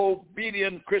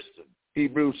 obedient Christian.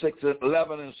 Hebrews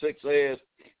 6:11 says,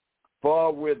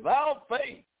 for without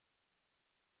faith,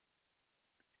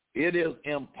 it is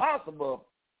impossible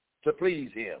to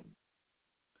please him.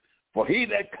 For he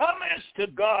that cometh to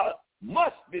God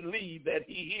must believe that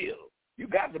he is. You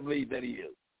got to believe that he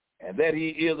is. And that he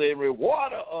is a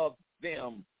rewarder of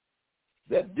them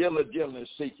that diligently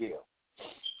seek him.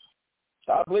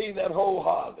 I believe that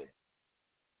wholeheartedly.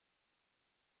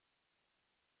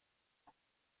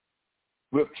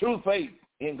 With true faith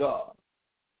in God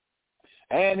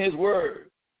and his word.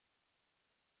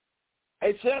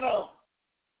 A sinner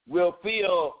will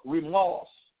feel remorse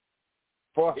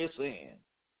for his sin.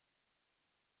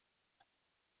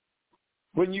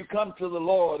 When you come to the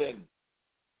Lord and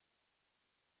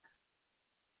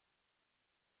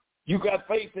you got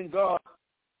faith in God,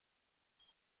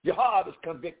 your heart is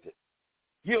convicted.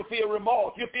 You'll feel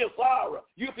remorse. You'll feel sorrow.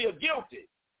 You'll feel guilty.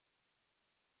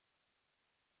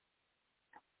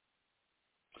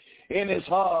 In his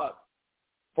heart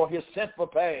for his sinful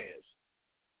past,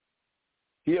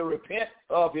 he'll repent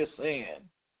of his sin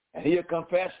and he'll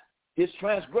confess his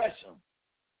transgression.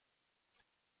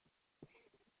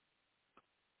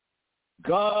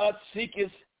 God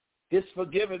seeketh his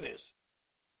forgiveness.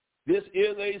 This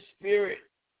is a spirit.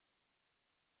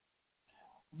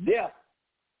 Death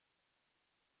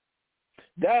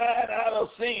died out of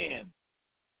sin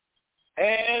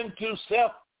and to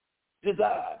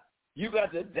self-desire. You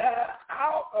got to die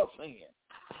out of sin.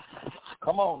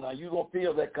 Come on now, you're going to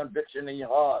feel that conviction in your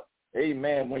heart.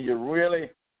 Amen. When you really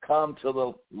come to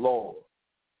the Lord.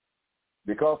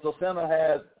 Because the sinner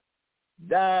has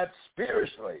died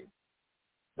spiritually.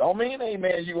 Don't mean,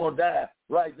 amen, you're going to die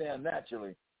right there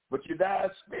naturally. But you died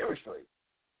spiritually.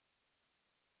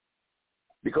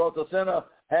 Because the sinner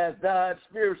has died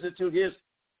spiritually to his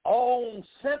own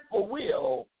sinful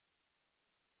will.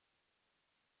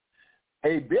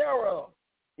 A burial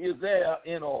is there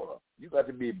in order. You got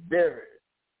to be buried.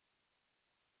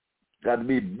 Got to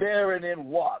be buried in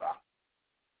water.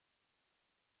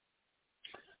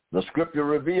 The scripture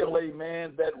reveals,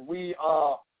 amen, that we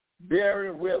are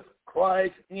buried with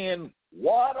Christ in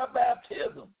water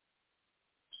baptism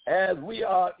as we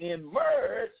are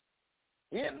immersed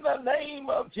in the name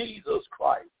of Jesus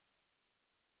Christ.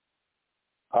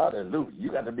 Hallelujah.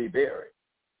 You got to be buried.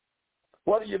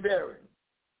 What are you burying?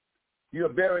 You're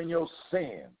burying your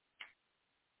sin.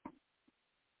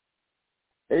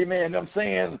 Amen. Them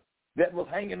sins that was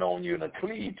hanging on you and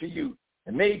cleaved to you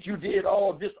and made you did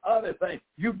all this other thing.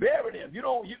 You buried them.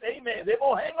 Amen. They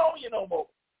won't hang on you no more.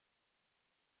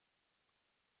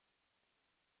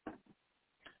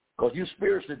 Because you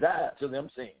spiritually died to them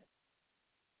sins.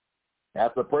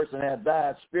 After a person has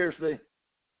died spiritually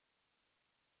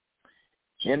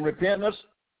in repentance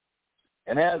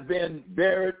and has been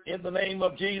buried in the name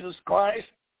of Jesus Christ,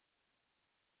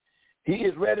 he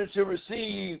is ready to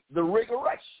receive the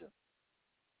resurrection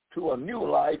to a new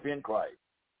life in Christ.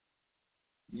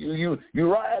 You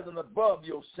rising above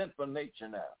your sinful nature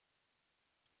now.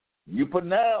 You put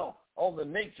now on the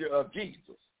nature of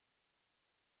Jesus.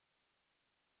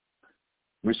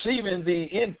 Receiving the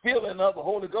infilling of the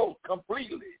Holy Ghost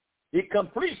completely. It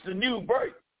completes the new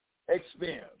birth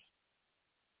experience.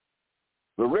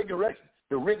 The resurrection,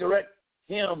 to resurrect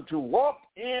him to walk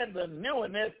in the new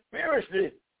and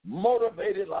spiritually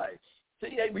motivated life.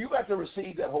 See, you got to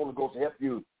receive that Holy Ghost to help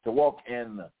you to walk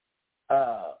in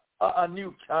a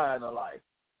new kind of life.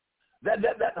 That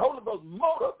Holy Ghost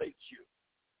motivates you.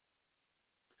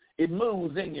 It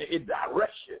moves in you. It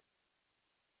directs you.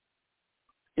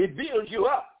 It builds you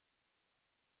up.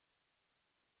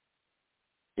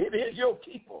 It is your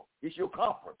keeper. It's your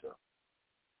comforter.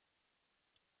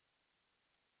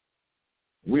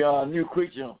 We are a new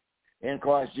creature in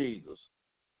Christ Jesus.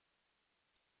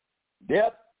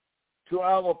 Death to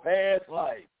our past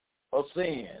life of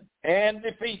sin and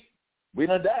defeat. We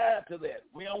done died to that.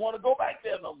 We don't want to go back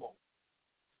there no more.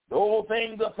 The old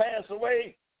things are passed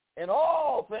away, and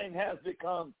all things has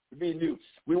become to be new.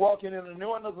 We're walking in a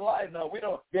newness of life now. We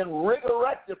don't been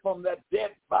resurrected from that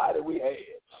dead body we had.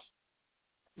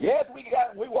 Yes,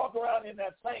 we walk around in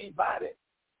that same body,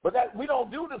 but that we don't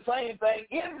do the same thing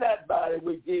in that body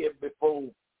we did before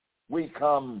we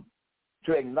come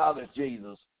to acknowledge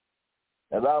Jesus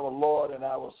as our Lord and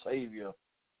our Savior,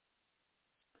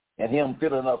 and him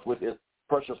filling us with his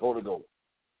precious Holy Ghost.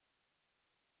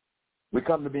 We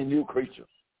come to be new creatures.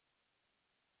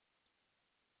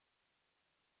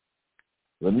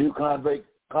 The new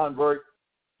convert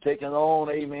taking on,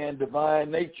 amen,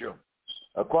 divine nature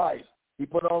of Christ. He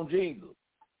put on Jesus.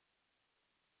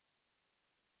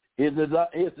 His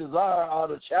desire are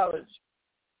to challenge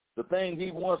the thing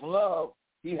he once loved,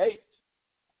 he hates.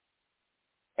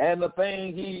 And the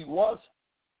thing he once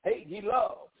hated, he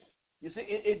loves. You see,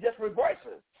 it just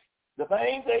reverses. The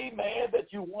things, amen, that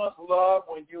you once loved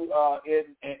when you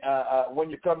when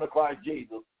you come to Christ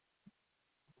Jesus.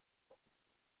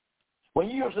 When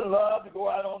you used to love to go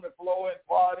out on the floor and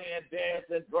party and dance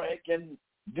and drink and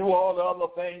do all the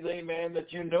other things, amen,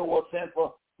 that you know were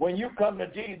sinful, when you come to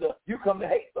Jesus, you come to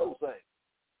hate those things.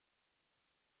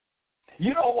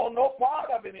 You don't want no part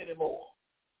of it anymore.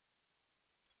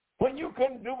 When you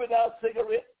couldn't do without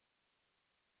cigarettes,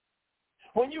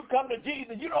 when you come to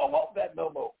Jesus, you don't want that no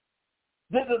more.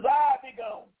 The desire be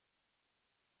gone.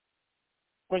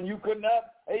 When you could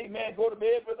not, amen, go to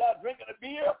bed without drinking a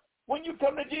beer, when you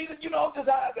come to Jesus, you don't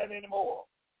desire that anymore.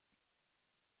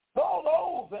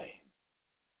 All those things.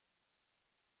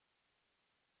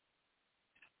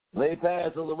 They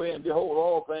pass away, and behold,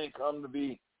 all things come to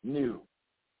be new.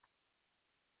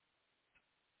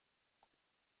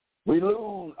 We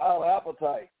lose our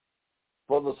appetite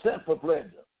for the sinful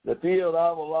pleasure that fills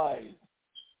our lives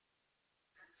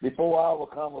before our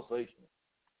conversation.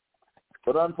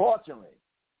 But unfortunately,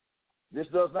 this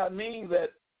does not mean that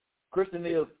Christian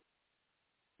is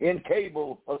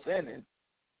incapable of sinning.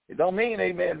 It don't mean,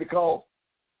 amen, because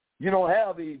you don't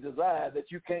have the desire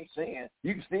that you can't sin.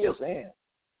 You can still sin.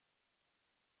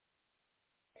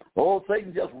 Oh,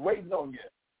 Satan just waiting on you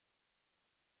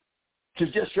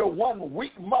to just show one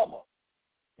weak mama.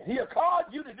 And he'll cause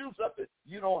you to do something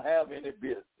you don't have any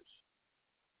business.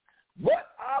 But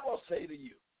I will say to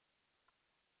you,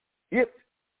 if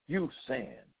you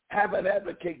sin, have an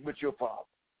advocate with your Father.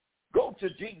 Go to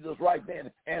Jesus right then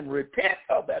and repent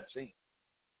of that sin.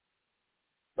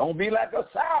 Don't be like a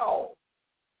sow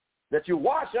that you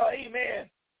wash her, amen,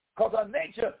 because her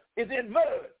nature is in mud.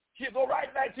 She'll go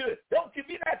right back to it. Don't you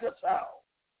be like a sow.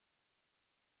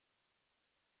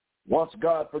 Once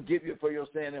God forgive you for your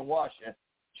sin and wash you,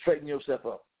 straighten yourself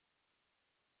up.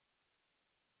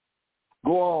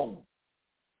 Go on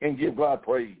and give God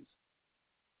praise.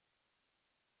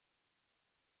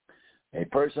 A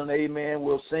person, amen,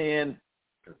 will sin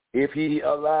if he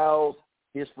allows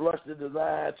his fleshly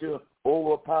desire to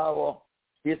overpower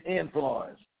his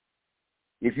influence.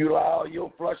 If you allow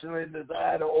your fleshly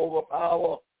desire to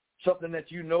overpower something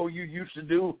that you know you used to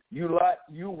do, you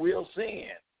will sin.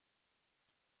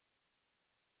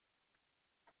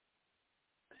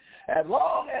 As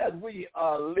long as we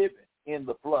are living in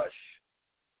the flesh,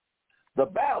 the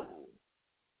battle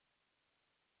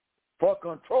for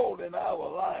control in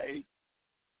our life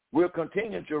will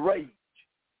continue to rage.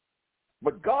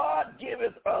 But God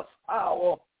giveth us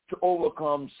power to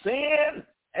overcome sin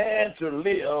and to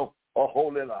live a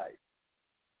holy life.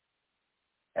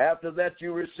 After that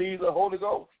you receive the Holy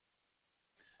Ghost.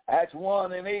 Acts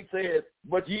 1:8 says,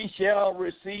 but ye shall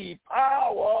receive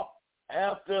power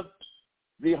after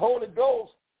the Holy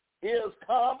Ghost is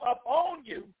come upon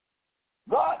you.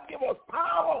 God give us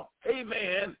power,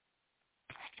 amen,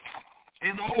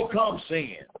 and overcome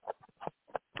sin.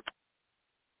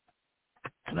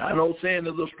 And I know sin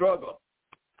is a struggle.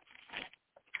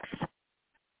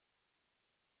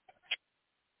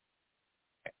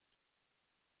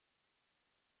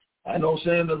 I know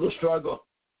sin is a struggle.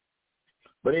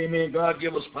 But amen, God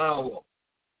give us power.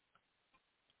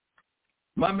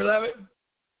 My beloved,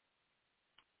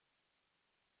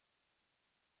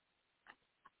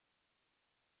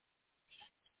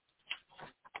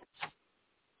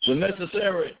 it's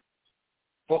necessary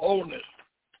for wholeness.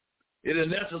 It is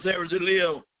necessary to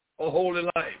live a holy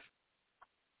life.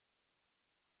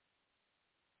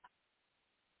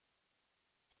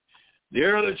 The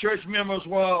early church members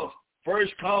were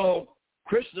first called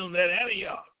Christians at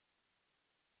Antioch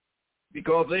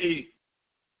because they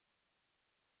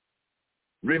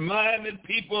reminded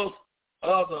people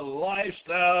of the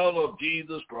lifestyle of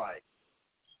Jesus Christ.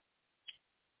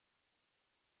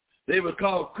 They were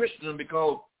called Christians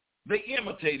because they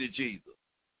imitated Jesus.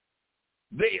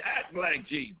 They act like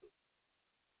Jesus.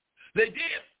 They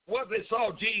did what they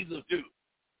saw Jesus do.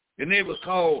 And they were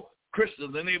called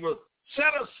Christians, and they were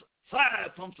set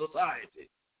aside from society.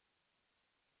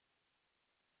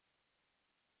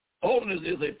 Holiness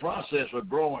is a process of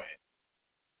growing.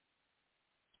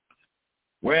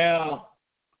 Well,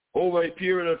 over a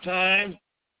period of time,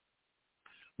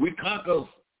 we conquer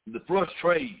the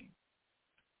frustrating,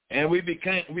 and we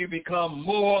become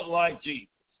more like Jesus.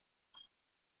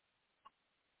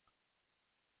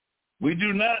 We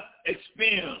do not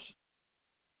experience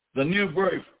the new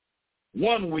birth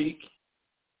 1 week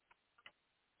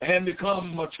and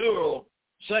become mature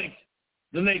saints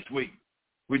the next week.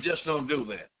 We just don't do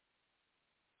that.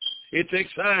 It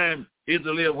takes time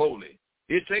to live holy.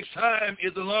 It takes time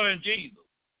to learn Jesus.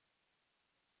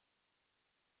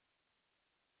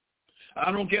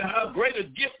 I don't care how great a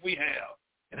gift we have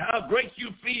and how great you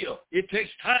feel. It takes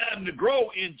time to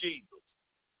grow in Jesus.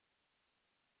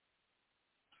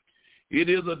 It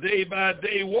is a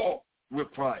day-by-day walk with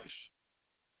Christ.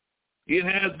 It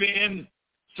has been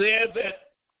said that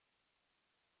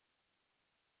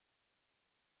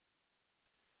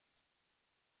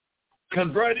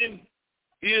converting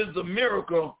is the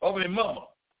miracle of a mama.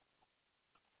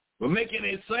 But making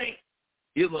a saint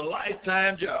is a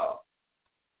lifetime job.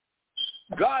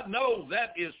 God knows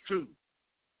that is true.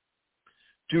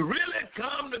 To really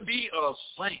come to be a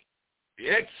saint,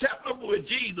 acceptable with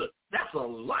Jesus, that's a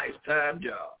lifetime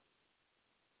job.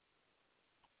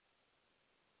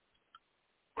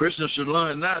 Christians should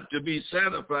learn not to be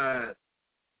satisfied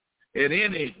at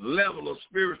any level of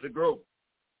spiritual growth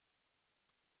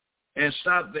and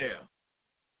stop there.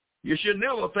 You should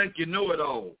never think you know it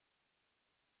all.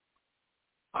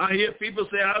 I hear people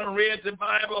say, I done read the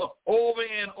Bible over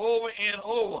and over and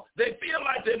over. They feel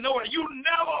like they know it. You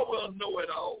never will know it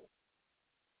all.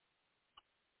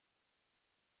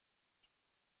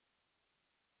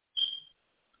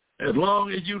 As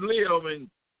long as you live and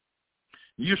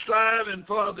you striving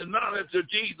for the knowledge of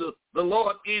Jesus, the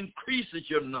Lord increases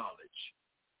your knowledge.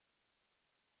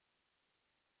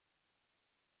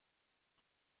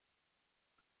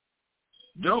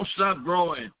 Don't stop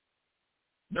growing.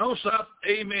 Don't stop,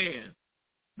 amen.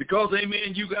 Because,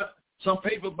 amen, you got some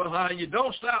paper behind you.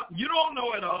 Don't stop. You don't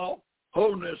know it all.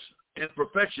 Holiness and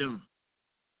perfection,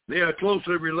 they are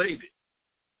closely related.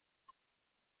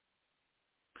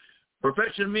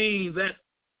 Perfection means that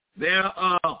there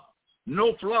are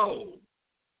no flaw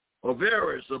or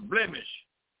variance or blemish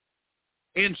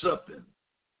in something.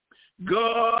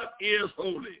 God is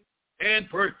holy and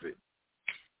perfect.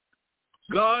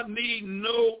 God needs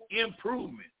no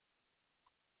improvement.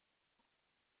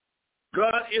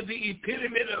 God is the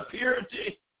epitome of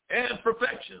purity and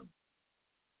perfection.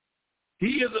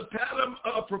 He is a pattern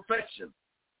of perfection,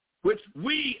 which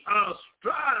we are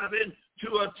striving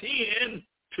to attain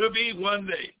to be one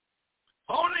day.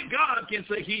 Only God can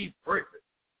say he's perfect.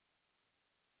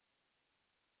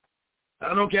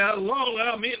 I don't care how long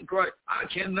I'm in Christ. I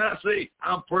cannot say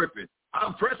I'm perfect.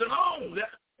 I'm pressing on, that,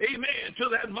 amen, to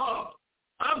that mark.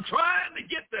 I'm trying to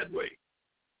get that way.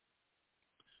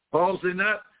 Paul said,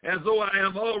 not as though I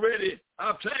have already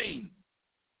obtained.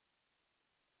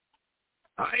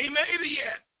 I ain't made it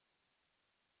yet.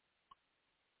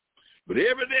 But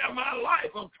every day of my life,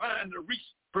 I'm trying to reach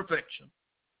perfection.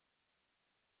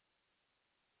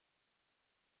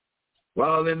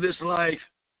 While in this life,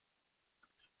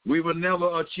 we will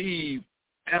never achieve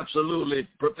absolutely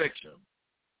perfection.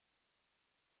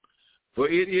 For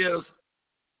it is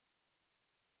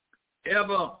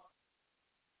ever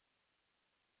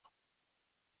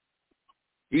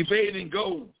evading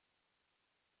goal.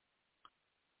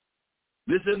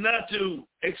 This is not to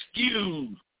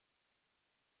excuse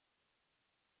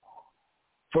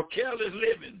for careless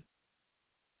living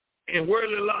in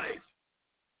worldly life.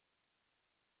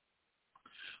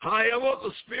 However,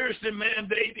 the spiritual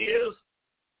mandate is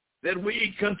that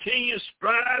we continue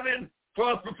striving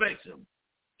for perfection.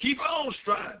 Keep on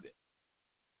striving.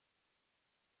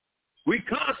 We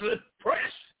constantly press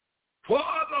for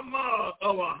the mark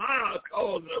of a higher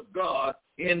calling of God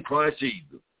in Christ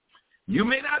Jesus. You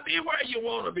may not be where you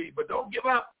want to be, but don't give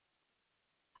up.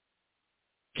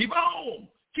 Keep on.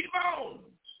 Keep on.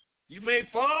 You may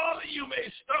fall and you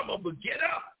may stumble, but get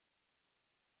up.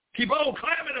 Keep on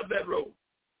climbing up that road.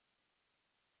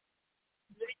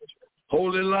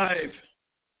 Holy life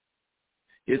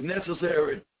is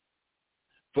necessary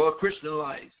for a Christian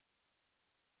life.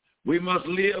 We must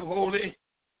live holy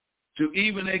to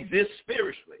even exist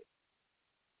spiritually.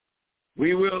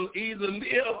 We will either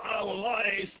live our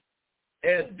lives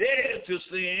as dead to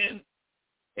sin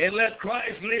and let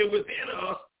Christ live within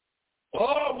us,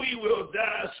 or we will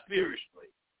die spiritually.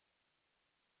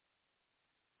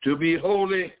 To be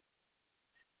holy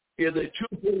is a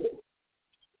twofold.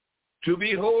 To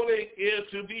be holy is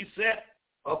to be set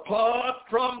apart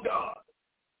from God.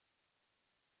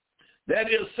 That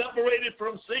is separated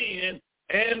from sin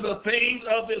and the things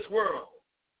of this world.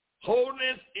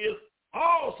 Holiness is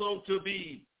also to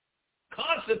be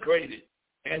consecrated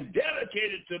and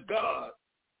dedicated to God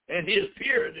and his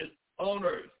purity on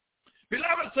earth.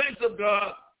 Beloved saints of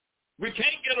God, we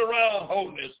can't get around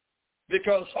holiness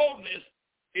because holiness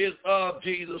is of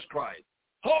Jesus Christ.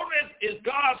 Holiness is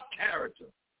God's character.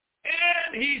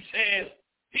 And he says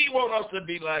he wants us to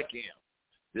be like him.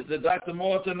 This is Dr.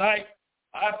 Moore tonight.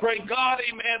 I pray God,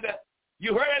 amen, that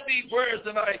you heard these words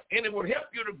tonight and it will help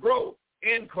you to grow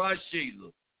in Christ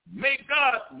Jesus. May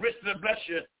God richly bless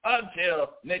you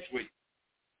until next week.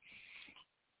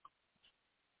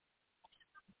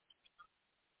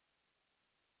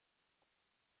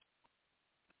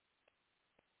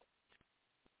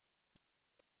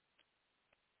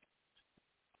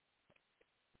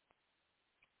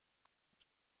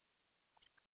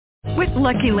 With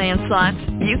Lucky Land Slots,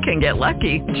 you can get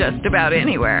lucky just about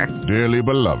anywhere. Dearly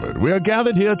beloved, we are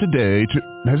gathered here today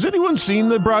to... Has anyone seen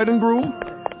the bride and groom?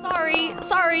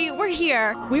 Sorry, we're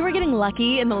here. We were getting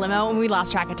lucky in the limo and we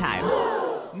lost track of time.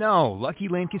 No, Lucky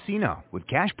Land Casino, with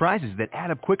cash prizes that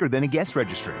add up quicker than a guest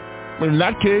registry. In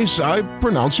that case, I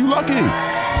pronounce you lucky.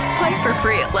 Play for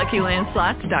free at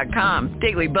LuckyLandSlots.com.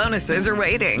 Daily bonuses are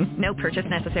waiting. No purchase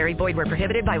necessary. Void where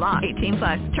prohibited by law.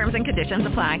 18+. Terms and conditions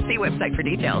apply. See website for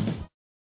details.